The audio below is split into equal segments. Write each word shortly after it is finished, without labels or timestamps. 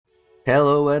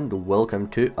Hello and welcome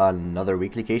to another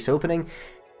weekly case opening.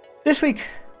 This week,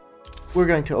 we're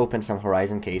going to open some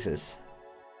Horizon cases.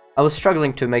 I was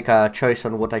struggling to make a choice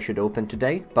on what I should open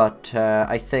today, but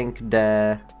I think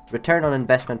the return on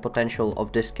investment potential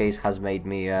of this case has made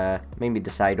me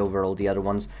decide over all the other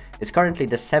ones. It's currently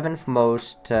the 7th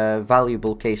most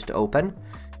valuable case to open.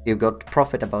 You've got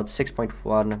profit about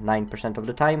 6.19% of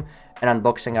the time, and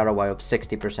unboxing ROI of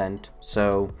 60%,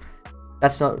 so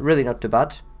that's not too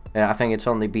bad. I think it's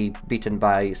only beaten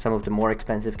by some of the more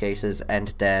expensive cases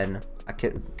and then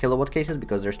kilowatt cases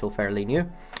because they're still fairly new.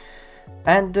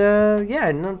 And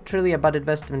yeah, not really a bad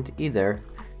investment either.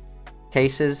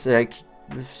 Cases,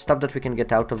 stuff that we can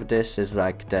get out of this is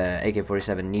like the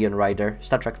AK-47 Neon Rider,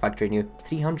 Star Trek Factory New,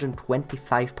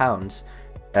 £325.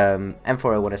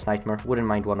 M4A1S Nightmare, wouldn't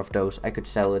mind one of those. I could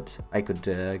sell it, I could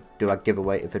do a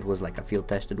giveaway if it was like a field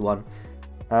tested one.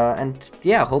 And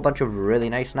yeah, a whole bunch of really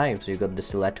nice knives. You got the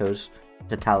stilettos,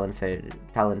 the Talon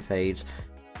Fades.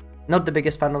 Not the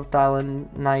biggest fan of Talon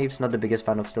knives, not the biggest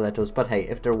fan of stilettos, but hey,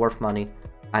 if they're worth money,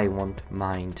 I won't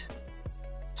mind.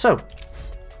 So,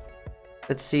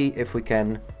 let's see if we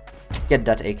can get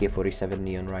that AK-47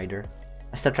 Neon Rider.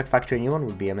 A Star Trek Factory New one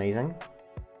would be amazing.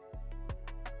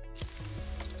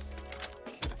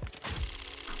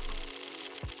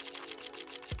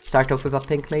 Start off with a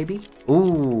pink maybe?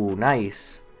 Ooh,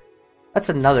 nice. That's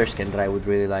another skin that I would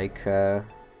really like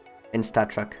in Star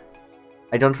Trek.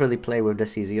 I don't really play with the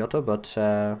CZ Auto, but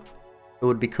it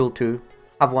would be cool to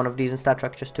have one of these in Star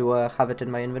Trek just to have it in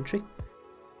my inventory.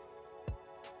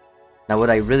 Now what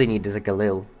I really need is a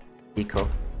Galil Eco.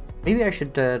 Maybe I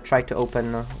should try to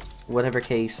open whatever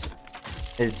case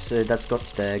that's got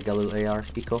the Galil AR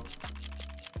Eco.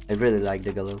 I really like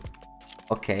the Galil.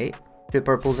 Okay, 2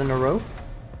 purples in a row.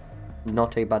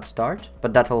 Not a bad start,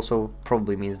 but that also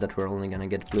probably means that we're only gonna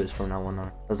get blues from now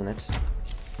on, doesn't it?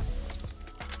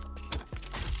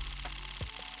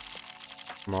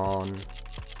 Come on.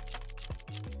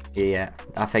 Yeah,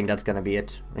 I think that's gonna be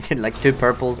it. Like 2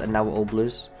 purples and now all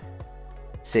blues.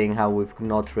 Seeing how we've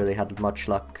not really had much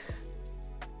luck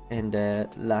in the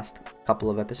last couple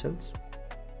of episodes.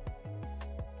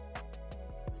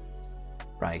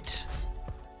 Right.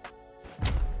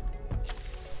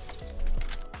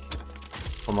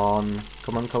 Come on,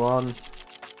 come on, come on.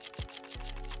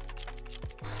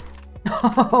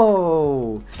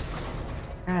 No!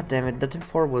 God damn it, that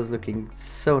 4 was looking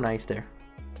so nice there.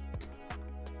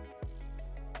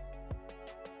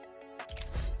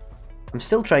 I'm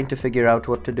still trying to figure out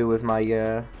what to do with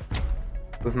my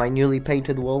newly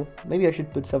painted wall. Maybe I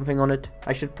should put something on it.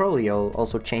 I should probably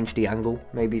also change the angle,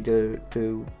 maybe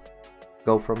to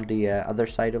go from the other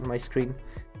side of my screen.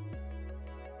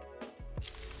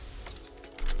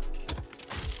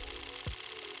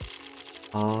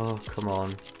 Oh, come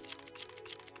on.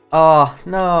 Oh,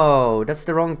 no! That's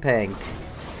the wrong pink.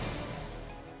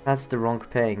 That's the wrong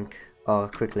pink. Oh,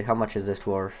 quickly, how much is this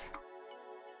worth?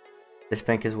 This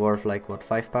pink is worth, like, what,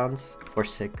 £5? For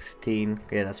 16.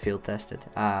 Yeah, that's field tested.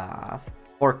 Ah,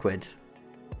 4 quid.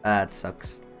 That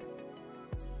sucks.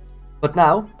 But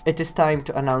now, it is time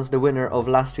to announce the winner of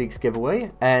last week's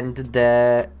giveaway, and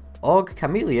the Og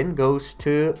Chameleon goes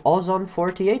to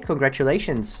Ozon48.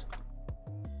 Congratulations!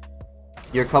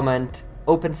 Your comment,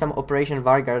 open some Operation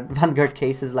Vanguard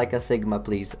cases like a Sigma,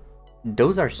 please.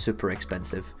 Those are super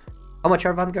expensive. How much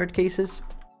are Vanguard cases?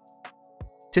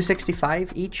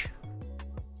 265 each?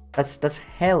 That's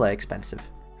hella expensive.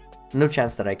 No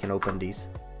chance that I can open these.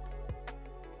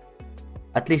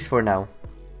 At least for now.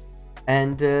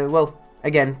 And, well,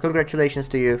 again, congratulations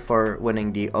to you for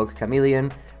winning the Og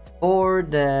Chameleon. For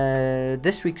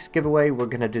this week's giveaway, we're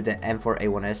gonna do the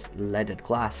M4A1S Leaded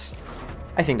Glass.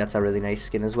 I think that's a really nice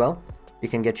skin as well. You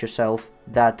can get yourself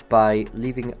that by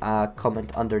leaving a comment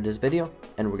under this video,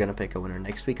 and we're gonna pick a winner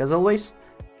next week as always.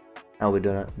 Now we're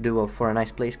gonna do for a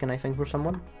nice play skin, I think, for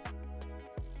someone.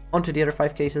 On to the other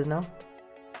 5 cases now.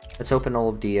 Let's open all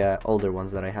of the older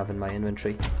ones that I have in my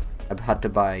inventory. I've had to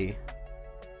buy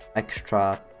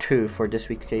extra 2 for this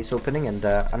week's case opening and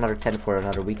another 10 for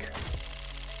another week.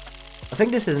 I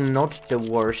think this is not the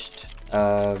worst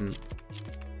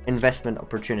investment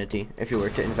opportunity if you were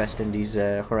to invest in these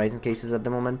Horizon cases at the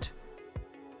moment.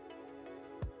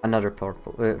 Another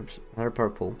purple. Another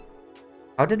purple.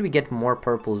 How did we get more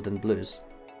purples than blues?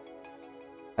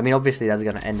 I mean, obviously that's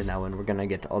gonna end now, and we're gonna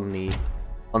get only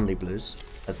blues.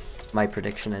 That's my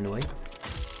prediction anyway.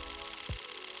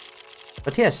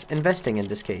 But yes, investing in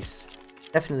this case,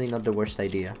 definitely not the worst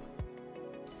idea.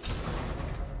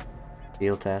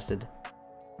 Field tested.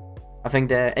 I think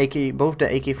both the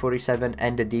AK-47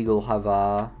 and the Deagle have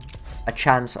a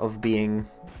chance of being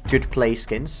good play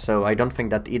skins, so I don't think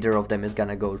that either of them is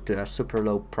gonna go to a super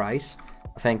low price.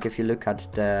 I think if you look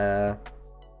at the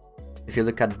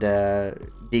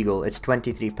Deagle, it's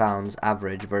 £23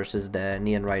 average versus the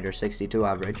Neon Rider 62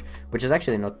 average, which is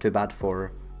actually not too bad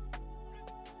for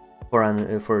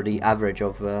the average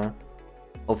of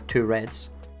 2 reds.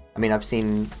 I mean, I've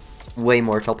seen way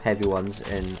more top heavy ones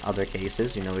in other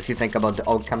cases, you know, if you think about the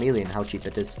Og Chameleon, how cheap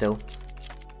it is still.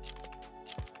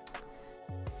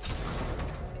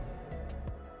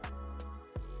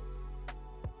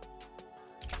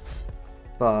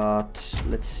 But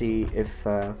let's see if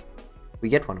we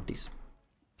get one of these.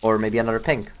 Or maybe another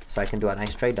pink, so I can do a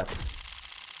nice trade up.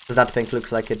 Because that pink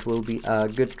looks like it will be a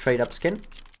good trade up skin.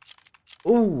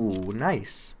 Ooh,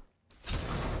 nice.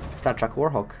 Star Trek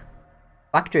Warhawk.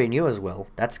 Factory new as well,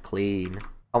 that's clean.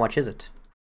 How much is it?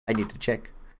 I need to check.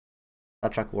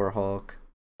 Star Trek Warhawk.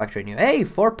 Factory new. Hey,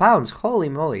 £4! Holy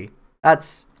moly.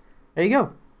 That's... There you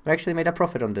go. We actually made a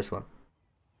profit on this one.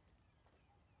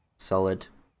 Solid.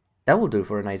 That will do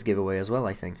for a nice giveaway as well,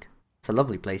 I think. It's a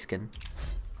lovely play skin.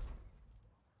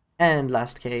 And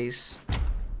last case.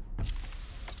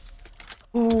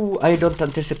 Ooh, I don't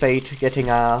anticipate getting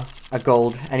a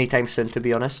gold anytime soon, to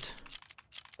be honest.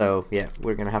 So, yeah,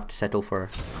 we're gonna have to settle for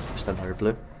just another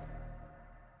blue.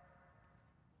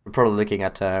 We're probably looking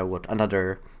at, what,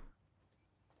 another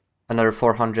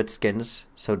 400 skins.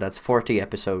 So that's 40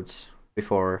 episodes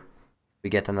before we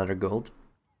get another gold.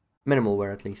 Minimal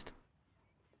wear, at least.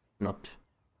 Not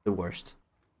the worst.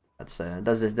 That's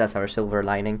our silver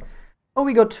lining. Oh,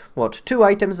 we got what, 2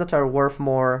 items that are worth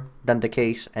more than the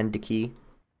case and the key.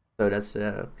 So that's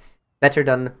better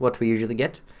than what we usually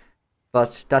get.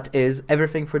 But that is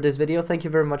everything for this video. Thank you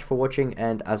very much for watching,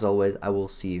 and as always, I will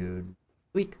see you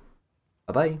next week.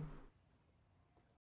 Bye bye.